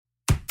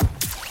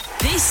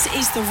This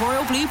is the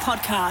Royal Blue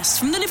Podcast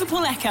from the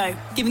Liverpool Echo,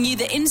 giving you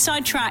the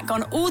inside track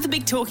on all the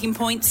big talking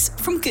points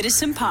from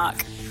Goodison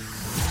Park.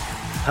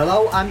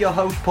 Hello, I'm your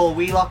host Paul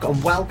Wheelock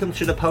and welcome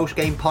to the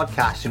post-game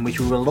podcast in which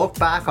we will look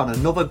back on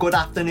another good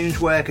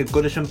afternoon's work at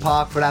Goodison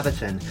Park for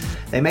Everton.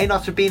 They may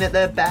not have been at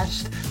their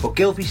best, but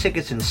Gylfi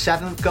Sigurdsson's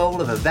 7th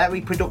goal of a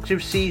very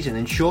productive season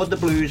ensured the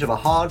Blues of a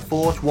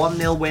hard-fought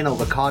 1-0 win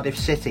over Cardiff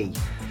City.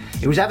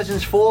 It was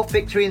Everton's 4th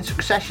victory in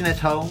succession at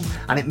home,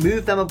 and it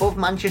moved them above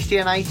Manchester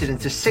United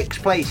into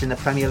 6th place in the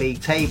Premier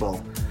League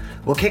table.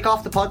 We'll kick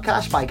off the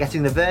podcast by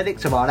getting the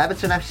verdict of our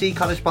Everton FC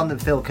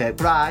correspondent Phil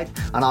Kirkbride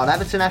and our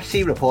Everton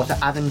FC reporter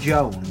Adam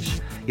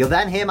Jones. You'll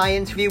then hear my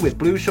interview with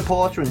Blues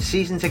supporter and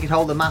season ticket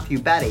holder Matthew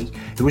Berry,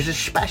 who was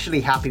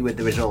especially happy with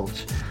the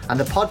result. And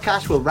the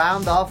podcast will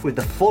round off with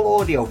the full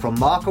audio from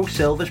Marco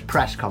Silva's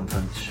press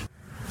conference.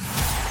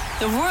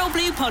 The Royal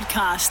Blue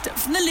Podcast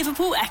from the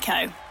Liverpool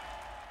Echo.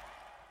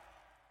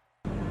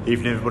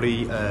 Evening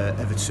everybody,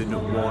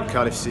 Everton 1,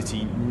 Cardiff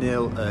City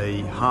 0, a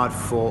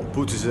hard-fought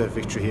but deserved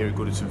victory here at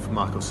Goodison for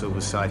Marco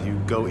Silva's side, who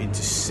go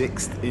into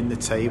 6th in the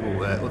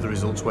table. Other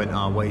results went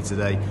our way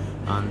today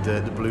and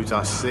the Blues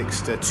are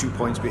 6th, 2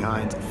 points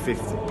behind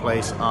 5th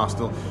place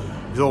Arsenal.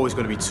 It's always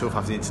going to be tough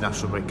after the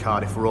international break.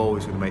 Cardiff were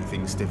always going to make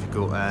things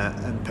difficult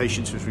and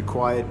patience was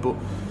required, but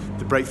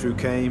the breakthrough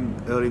came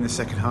early in the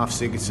second half.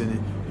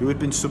 Sigurdsson, who had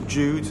been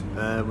subdued,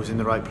 was in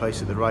the right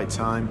place at the right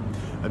time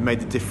and made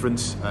the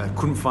difference.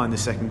 Couldn't find the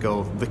second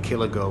goal, the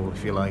killer goal,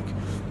 if you like,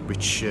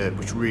 which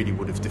really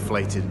would have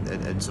deflated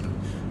and sort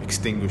of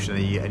extinguished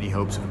any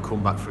hopes of a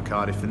comeback for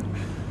Cardiff. And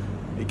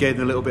it gave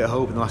them a little bit of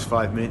hope in the last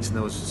 5 minutes, and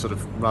there was sort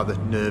of rather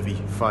nervy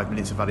 5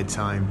 minutes of added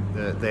time.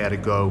 They had a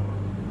go.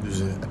 There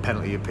was a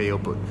penalty appeal,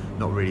 but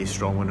not really a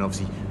strong one. And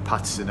obviously,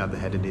 Patterson had the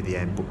header near the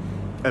end. But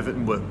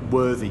Everton were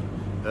worthy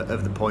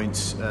of the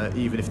points,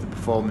 even if the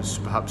performance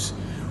perhaps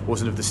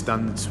wasn't of the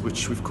standards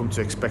which we've come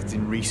to expect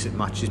in recent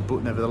matches.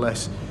 But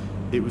nevertheless,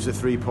 it was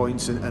 3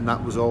 points, and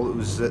that was all. It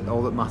was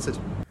all that mattered.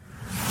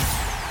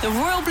 The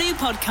Royal Blue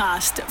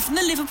Podcast from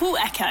the Liverpool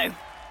Echo.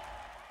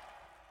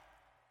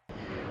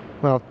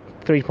 Well,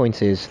 3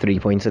 points is 3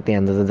 points at the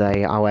end of the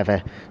day.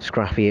 However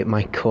scrappy it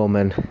might come,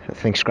 and I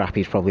think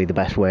scrappy is probably the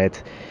best word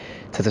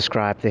to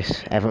describe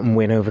this Everton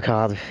win over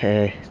Cardiff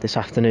this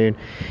afternoon.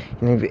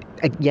 You know,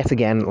 yet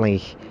again,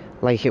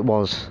 like it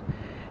was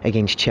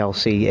against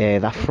Chelsea,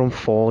 that front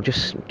four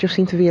just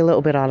seemed to be a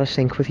little bit out of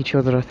sync with each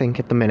other, I think,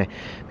 at the minute.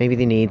 Maybe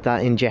they need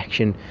that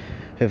injection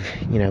of,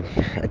 you know,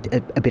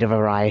 a bit of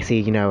variety.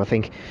 You know, I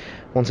think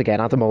once again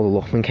Ademola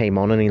Lookman came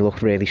on and he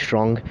looked really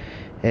strong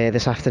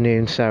this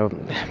afternoon, so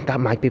that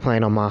might be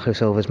playing on Marco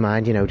Silva's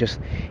mind. You know, just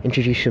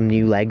introduce some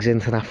new legs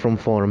into that front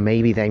four and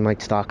maybe they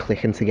might start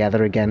clicking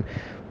together again.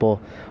 But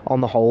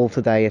on the whole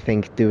today, I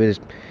think there was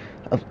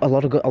a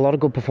lot of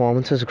good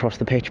performances across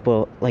the pitch,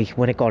 but like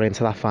when it got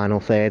into that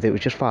final third, it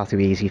was just far too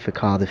easy for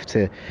Cardiff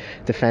to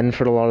defend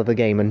for a lot of the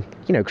game. And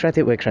you know,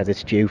 credit where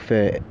credit's due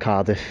for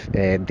Cardiff.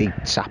 They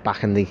sat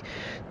back and they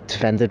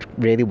defended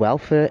really well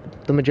for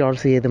the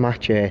majority of the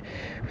match.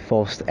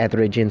 Forced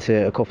Etheridge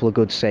into a couple of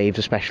good saves,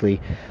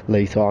 especially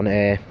late on.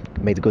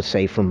 Made a good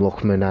save from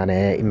Lookman,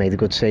 and he made a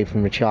good save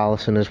from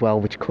Richarlison as well,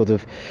 which could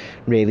have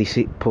really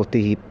put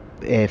the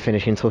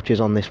finishing touches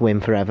on this win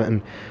for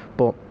Everton.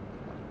 But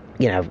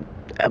you know,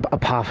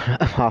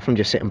 apart from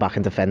just sitting back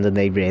and defending,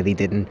 they really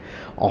didn't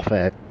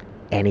offer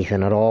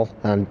anything at all.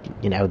 And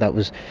you know, that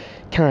was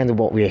kind of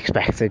what we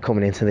expected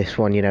coming into this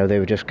one. You know, they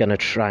were just going to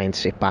try and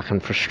sit back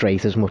and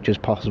frustrate as much as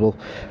possible.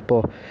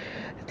 But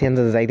at the end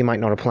of the day, they might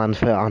not have planned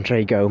for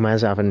Andre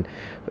Gomez having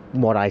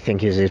what I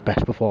think is his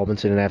best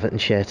performance in an Everton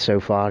shirt so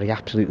far. He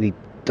absolutely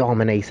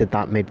dominated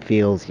that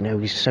midfield. You know,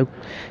 he's so,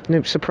 you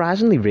know,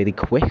 surprisingly really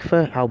quick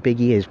for how big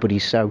he is, but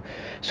he's so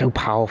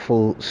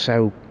powerful,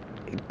 so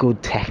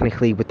good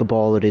technically with the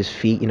ball at his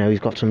feet. You know, he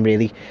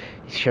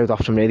showed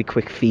off some really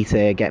quick feet,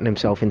 getting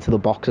himself into the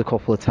box a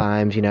couple of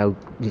times. You know,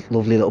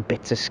 lovely little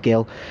bits of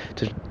skill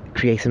to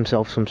create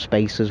himself some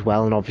space as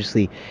well. And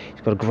obviously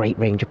he's got a great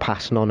range of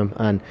passing on him.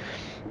 And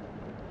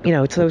you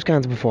know, it's those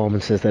kinds of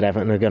performances that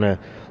Everton are going to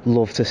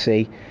love to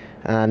see.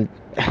 And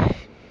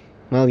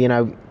well, you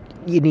know,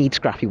 you need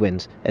scrappy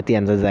wins at the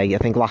end of the day. I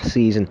think last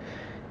season,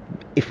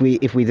 if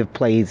we'd have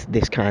played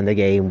this kind of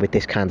game with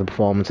this kind of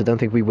performance, I don't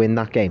think we win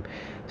that game.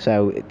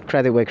 So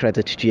credit where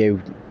credit's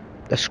due.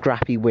 A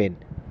scrappy win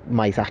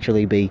might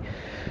actually be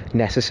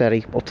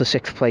necessary. Up to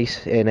 6th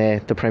place in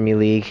the Premier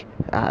League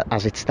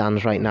as it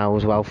stands right now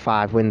as well.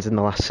 5 wins in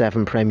the last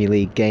 7 Premier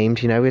League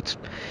games. You know, it's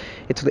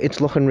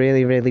looking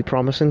really, really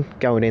promising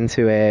going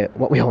into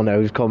what we all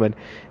know is coming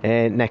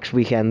next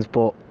weekend.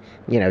 But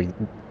you know,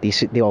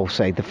 they all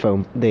say the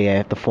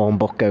form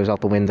book goes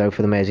out the window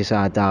for the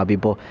Merseyside derby.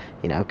 But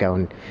you know,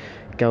 going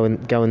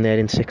there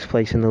in 6th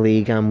place in the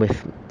league and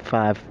with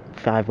five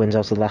wins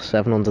out of the last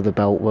 7 under the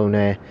belt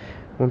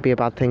won't be a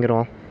bad thing at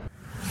all.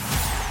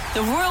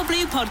 The Royal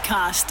Blue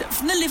Podcast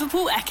from the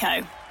Liverpool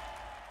Echo.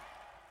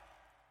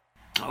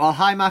 Well,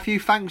 hi Matthew,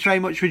 thanks very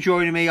much for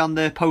joining me on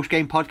the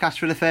post-game podcast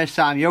for the first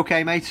time. You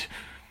okay, mate?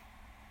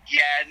 Yeah,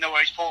 no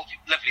worries, Paul.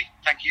 Lovely,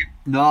 thank you.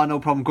 No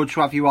problem. Good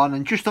to have you on.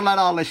 And just to let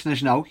our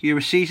listeners know, you're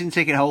a season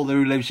ticket holder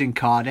who lives in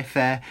Cardiff,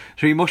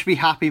 so you must be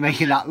happy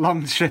making that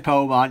long trip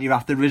home, aren't you,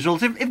 after the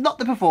results? If not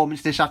the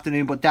performance this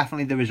afternoon, but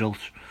definitely the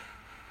results.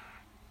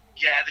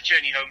 Yeah, the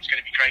journey home is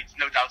going to be great.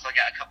 No doubt I'll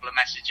get a couple of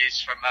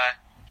messages from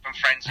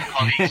friends and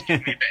colleagues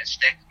giving me a bit of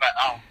stick, but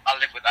I'll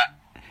live with that.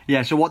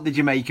 Yeah, so what did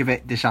you make of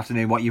it this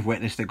afternoon, what you've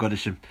witnessed at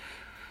Goodison?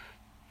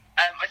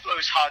 I thought it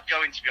was hard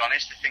going, to be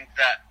honest. I think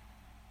that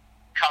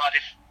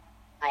Cardiff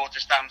brought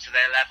us down to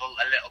their level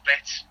a little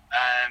bit.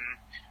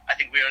 I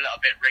think we were a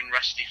little bit ring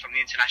rusty from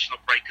the international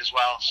break as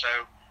well, so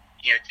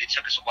it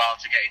took us a while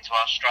to get into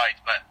our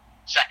stride, but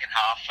second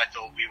half I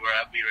thought we were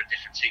a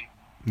different team.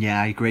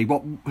 Yeah, I agree.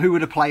 Who were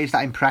the players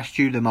that impressed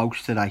you the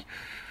most today?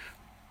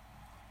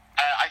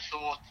 I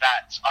thought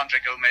that Andre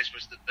Gomez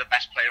was the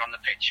best player on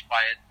the pitch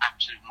by an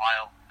absolute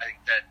mile. I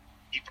think that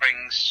he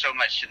brings so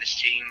much to this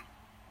team.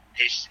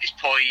 His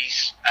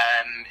poise,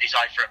 his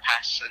eye for a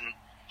pass, and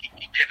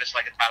he pivots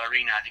like a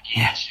ballerina. I think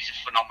he's a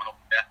phenomenal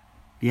player.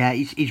 Yeah,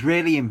 he's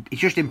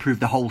just improved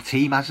the whole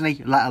team, hasn't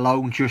he? Let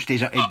alone just the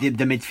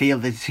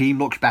midfield. The team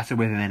looks better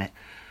with him in it.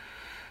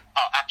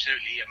 Oh,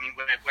 absolutely. I mean,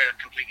 we're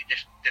a completely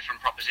different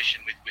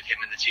proposition with him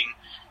in the team.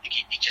 I think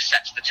he just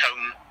sets the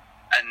tone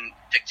and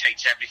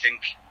dictates everything.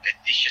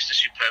 He's just a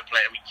superb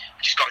player. We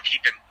just got to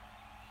keep him.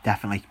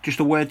 Definitely. Just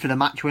a word for the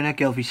match winner,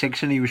 Gylfi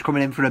Sigurdsson. He was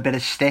coming in for a bit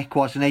of stick,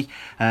 wasn't he?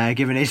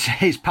 Given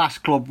his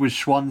past club was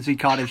Swansea,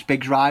 Cardiff's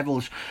big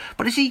rivals.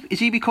 But is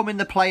he becoming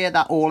the player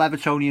that all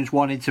Evertonians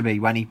wanted to be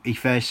when he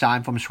first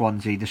signed from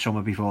Swansea the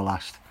summer before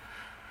last?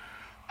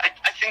 I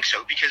think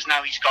so, because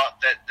now he's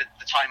got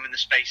the time and the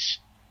space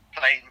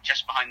playing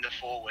just behind the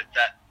forward,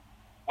 that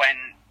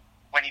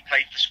when he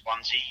played for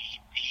Swansea,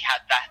 he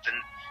had that, and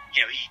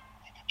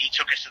he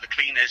took us to the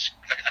cleaners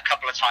a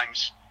couple of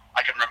times,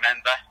 I can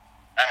remember.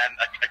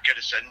 At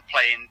Goodison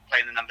playing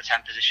the number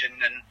 10 position,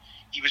 and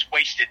he was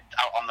wasted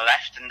out on the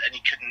left, and he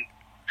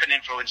couldn't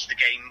influence the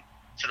game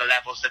to the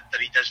levels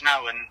that he does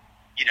now. And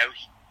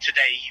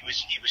today he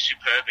was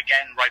superb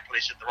again, right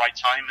place at the right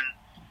time,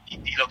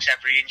 and he looks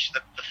every inch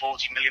the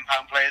 £40 million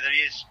player that he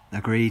is.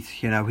 Agreed.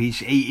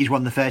 He's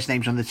one of the first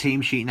names on the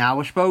team sheet now.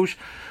 I suppose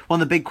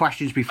one of the big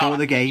questions before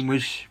the game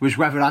was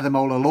whether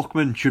Ademola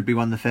Lookman should be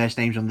one of the first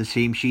names on the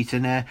team sheet.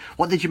 And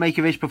what did you make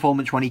of his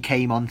performance when he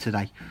came on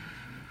today?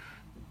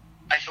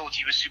 I thought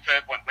he was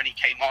superb when he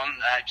came on.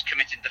 He was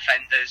committing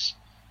defenders,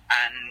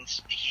 and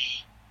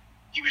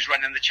he was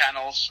running the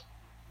channels.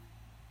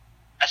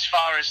 As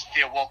far as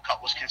Theo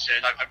Walcott was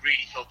concerned, I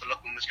really thought the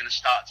Lookman was going to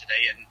start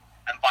today, and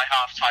by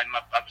half time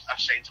I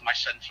was saying to my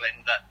son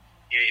Flynn that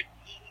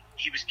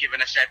he was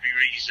giving us every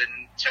reason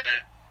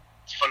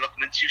for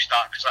Lookman to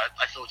start, because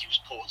I thought he was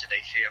poor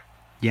today, Theo.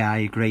 Yeah, I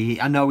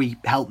agree. I know he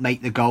helped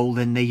make the goal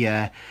when he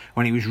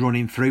was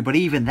running through, but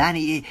even then,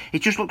 it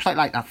just looks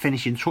like that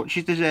finishing touch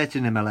is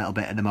deserting him a little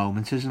bit at the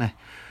moment, isn't it?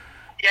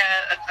 Yeah,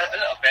 a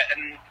little bit.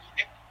 And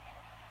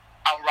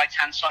our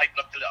right-hand side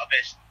looked a little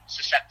bit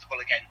susceptible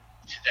again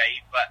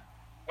today, but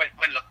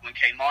when Lookman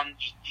came on,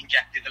 he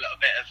injected a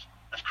little bit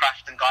of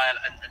craft and guile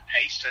and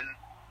pace, and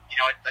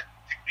I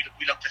think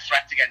we looked a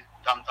threat again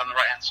on the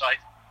right-hand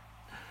side.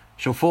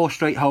 So 4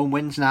 straight home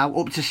wins now,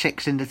 up to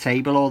 6 in the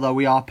table, although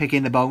we are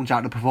picking the bones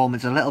out of the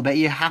performance a little bit.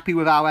 Are you happy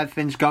with how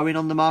everything's going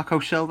under Marco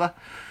Silva?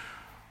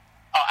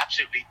 Oh,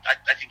 absolutely.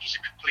 I think he's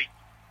a complete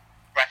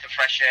breath of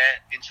fresh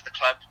air into the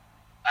club.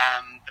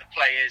 The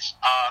players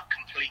are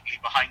completely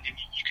behind him.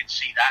 You can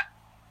see that.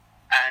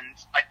 And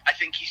I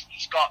think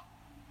he's got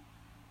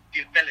the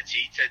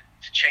ability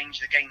to change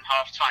the game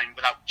half-time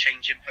without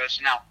changing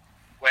personnel,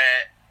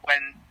 where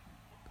when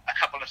a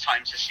couple of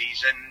times this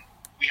season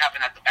we haven't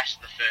had the best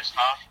of the first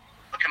half,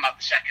 but come out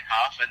the second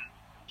half and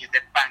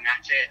they bang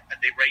at it and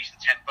they raise the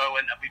tempo,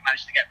 and we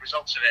managed to get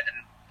results of it.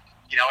 And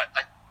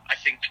I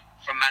think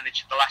from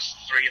the last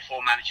 3 or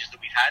 4 managers that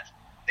we've had,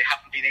 they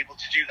haven't been able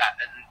to do that.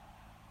 And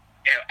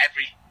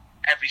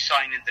every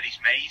signing that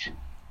he's made,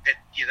 they're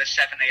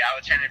 7, 8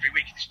 out of 10 every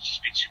week. It's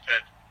just been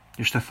superb.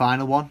 Just a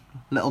final one,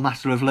 Little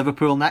Master of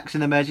Liverpool next in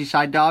the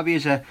Merseyside derby.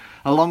 Is a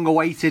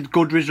long-awaited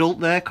good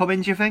result there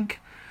coming, do you think?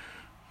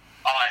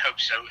 Oh, I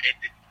hope so.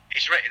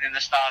 It's written in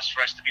the stars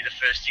for us to be the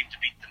first team to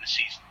beat them this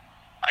season.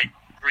 I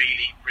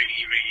really,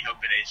 really, really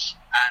hope it is.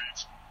 And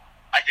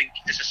I think,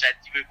 as I said,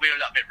 we're a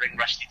little bit ring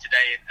rusty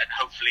today, and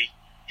hopefully,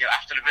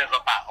 after a bit of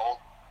a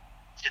battle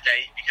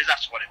today, because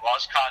that's what it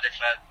was. Cardiff,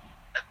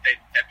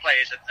 their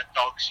players are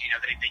dogs.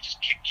 They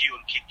just kick you,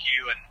 and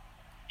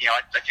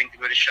I think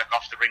they would have shook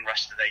off the ring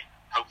rust today.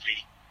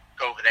 Hopefully,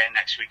 go over there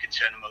next week and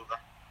turn them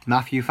over.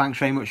 Matthew, thanks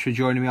very much for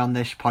joining me on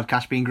this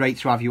podcast. Been great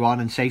to have you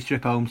on, and safe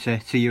trip home to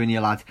you and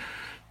your lad.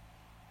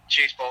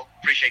 Cheers, Paul.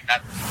 Appreciate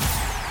that.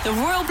 The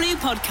Royal Blue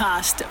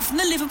Podcast from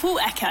the Liverpool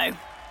Echo.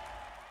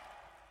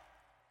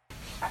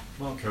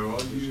 Marco,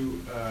 are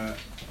you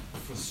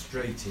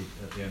frustrated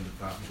at the end of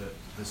that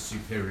the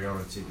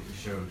superiority that you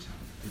showed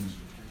didn't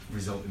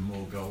result in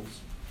more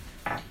goals?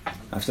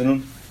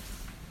 Afternoon.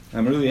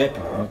 I'm really happy,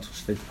 not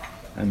frustrated.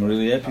 I'm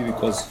really happy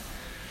because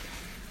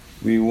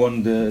we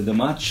won the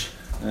match.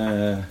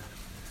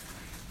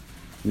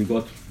 we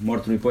got more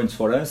 3 points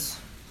for us.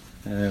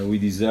 We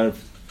deserve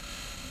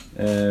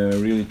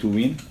really to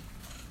win.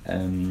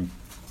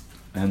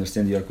 I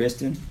understand your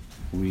question.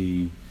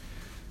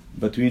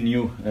 But we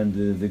knew,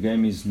 and the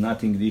game is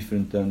nothing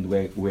different than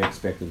we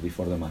expected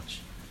before the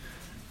match.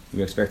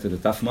 We expected a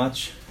tough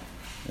match,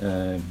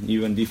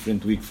 even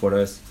different week for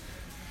us.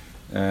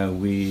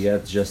 We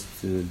had just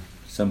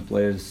some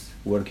players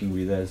working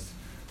with us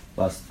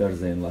last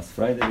Thursday and last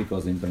Friday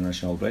because the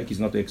international break is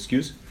not an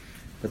excuse,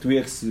 but we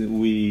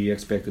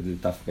expected a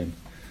tough game.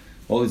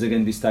 Always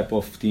against this type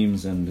of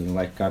teams, and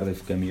like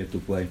Cardiff come here to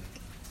play.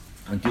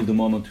 Until the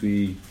moment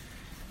we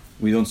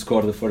don't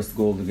score the first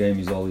goal, the game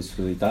is always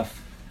really tough.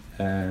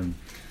 And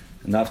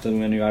after,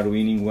 when you are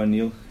winning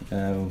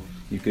 1-0,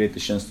 you create the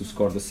chance to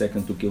score the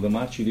second to kill the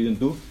match. You didn't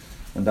do,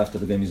 and after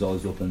the game is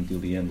always open until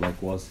the end,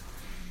 like was.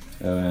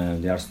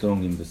 They are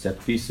strong in the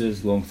set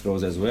pieces, long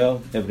throws as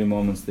well. Every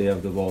moment they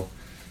have the ball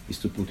is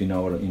to put in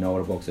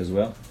our box as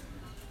well.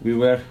 We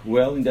were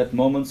well in that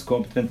moment,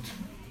 competent,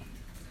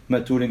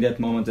 mature in that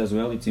moment as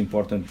well. It's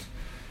important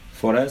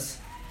for us.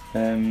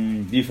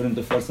 Different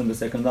the first and the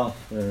second half.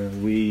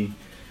 We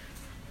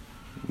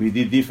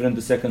did different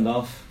the second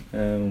half.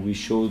 We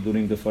showed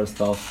during the first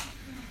half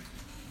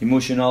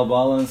emotional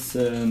balance,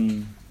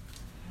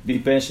 be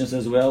patient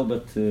as well,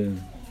 but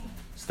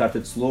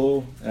started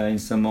slow. In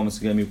some moments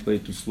the game we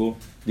played too slow.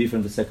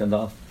 Different the second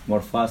half,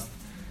 more fast,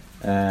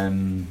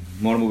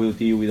 more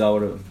mobility with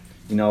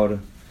in our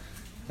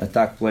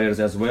attack players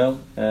as well,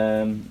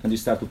 and we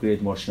start to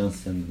create more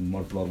chance and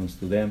more problems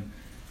to them.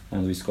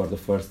 And we scored the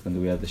first,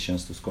 and we had the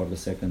chance to score the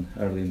second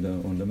early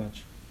on the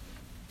match.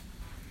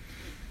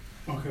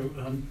 Marco,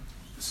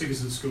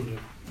 Sigurdsson scored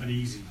an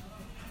easy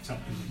tap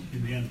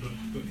in the end,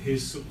 but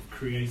his sort of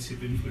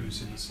creative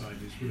influence in the side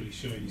is really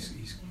showing.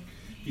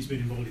 He's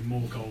been involved in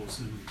more goals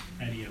than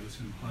any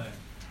Everton player,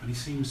 and he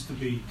seems to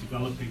be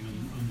developing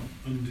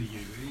under you.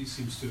 He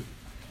seems to have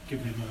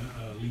given him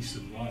a lease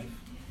of life.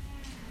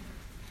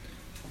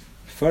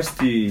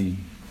 First, he's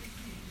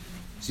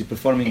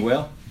performing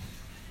well.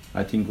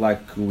 I think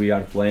like we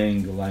are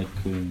playing,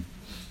 like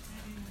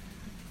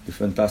the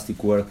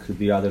fantastic work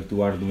the other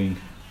two are doing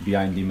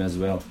behind him as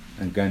well,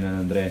 and Gan and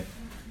Andre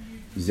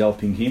is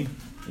helping him.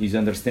 He's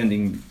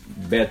understanding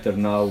better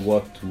now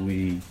what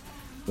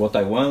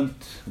I want,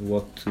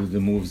 what the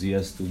moves he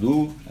has to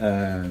do,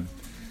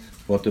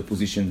 what the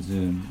positions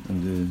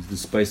and the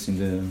space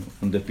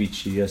on the pitch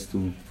he has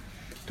to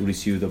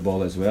receive the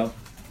ball as well.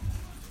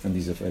 And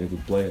he's a very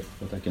good player.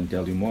 But I can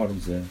tell you more.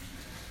 He's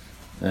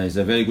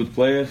a very good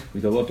player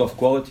with a lot of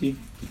quality.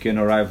 He can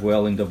arrive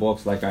well in the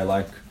box, like I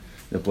like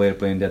the player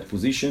playing that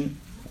position.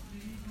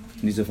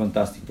 And he's a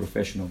fantastic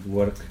professional.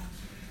 Work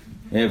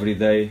every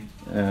day,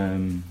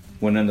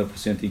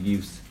 100% he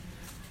gives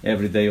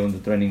every day on the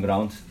training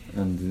ground,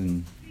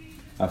 and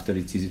after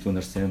it's easy to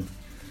understand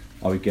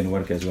how he can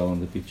work as well on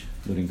the pitch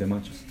during the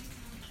matches.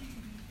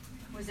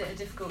 Was it a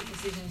difficult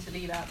decision to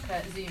leave out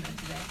Kurt Zouma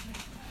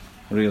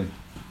today?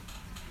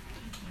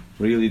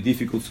 Really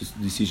difficult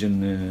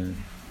decision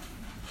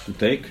to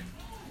take.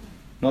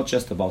 Not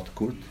just about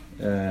Kurt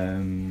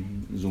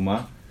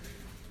Zouma,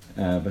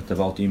 but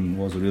about him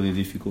was really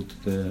difficult,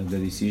 the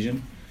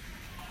decision.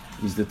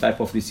 It's the type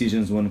of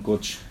decisions one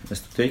coach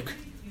has to take.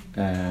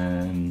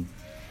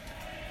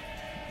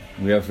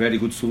 We have very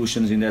good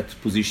solutions in that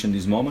position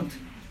this moment.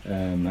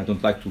 I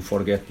don't like to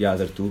forget the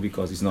other two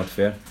because it's not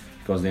fair,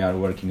 because they are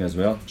working as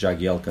well,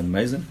 Jagielka and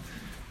Mason.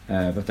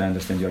 But I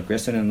understand your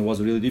question, and it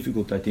was really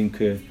difficult. I think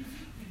Kurt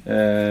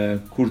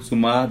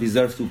Zouma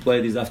deserves to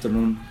play this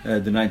afternoon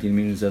the 19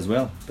 minutes as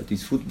well. But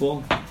it's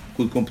football,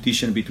 good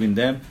competition between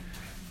them.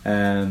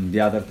 The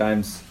other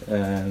times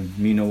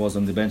Mino was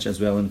on the bench as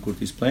well and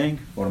Kurt is playing,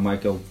 or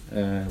Michael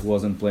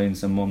wasn't playing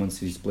some moments,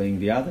 he's playing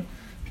the other,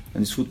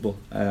 and it's football.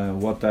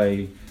 What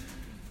I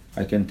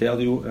can tell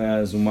you,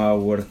 Zouma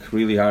worked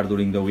really hard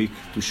during the week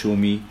to show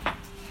me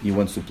he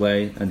wants to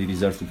play and he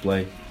deserves to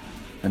play,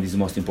 and it's the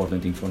most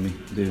important thing for me.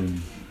 The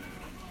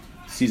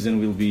season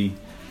will be,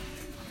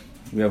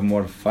 we have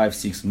more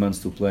 5-6 months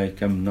to play,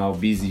 come now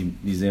busy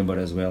December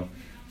as well,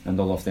 and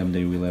all of them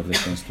they will have the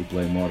chance to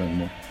play more and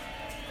more.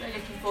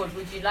 Looking forward,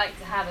 would you like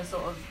to have a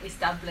sort of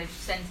established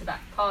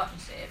centre-back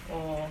partnership,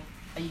 or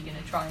are you going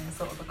to try and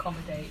sort of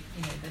accommodate,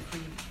 the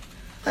three?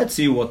 Let's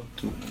see what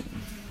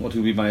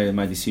will be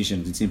my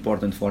decision. It's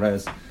important for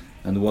us,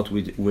 and what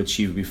we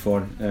achieved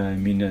before.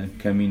 Mina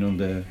came in on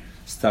the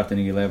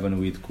starting 11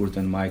 with Kurt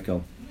and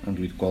Michael, and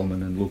with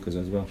Coleman and Lucas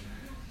as well.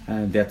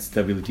 And that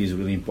stability is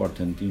really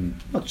important in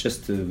not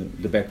just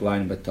the back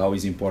line, but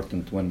always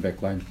important one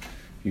back line.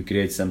 You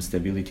create some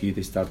stability,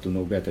 they start to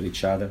know better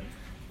each other.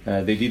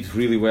 They did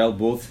really well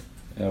both,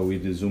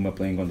 with Zouma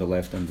playing on the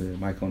left and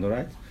Michael on the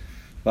right.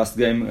 Last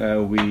game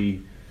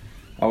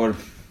our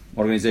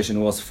organization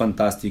was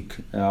fantastic.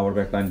 Our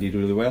backline did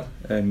really well.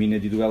 Mina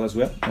did well as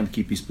well, and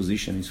keep his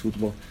position. It's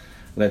football.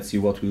 Let's see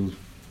what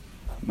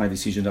my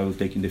decision I will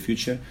take in the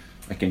future.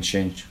 I can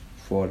change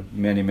for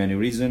many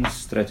reasons.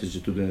 Strategy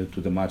to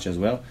the match as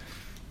well.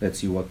 Let's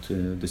see what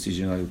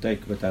decision I will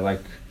take. But I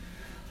like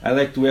I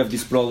like to have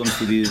these problems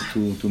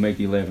to make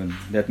the 11.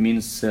 That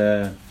means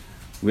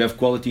we have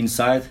quality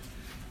inside,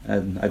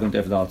 and I don't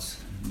have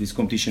doubts. This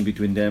competition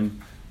between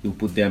them will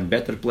put them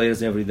better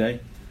players every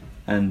day,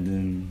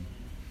 and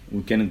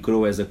we can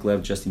grow as a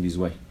club just in this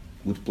way.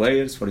 Good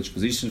players for each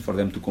position, for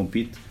them to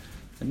compete,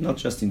 and not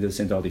just in the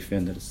central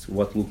defenders.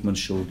 What Lookman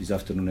showed this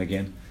afternoon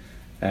again,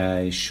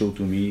 showed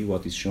to me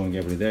what he's showing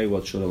every day,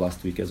 what showed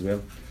last week as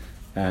well.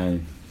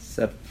 It's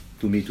up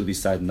to me to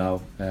decide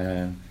now,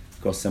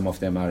 because some of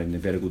them are in a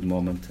very good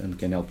moment and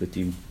can help the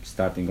team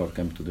starting or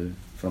come to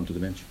the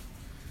bench.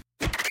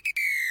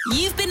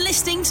 You've been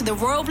listening to the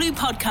Royal Blue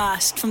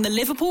podcast from the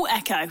Liverpool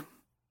Echo.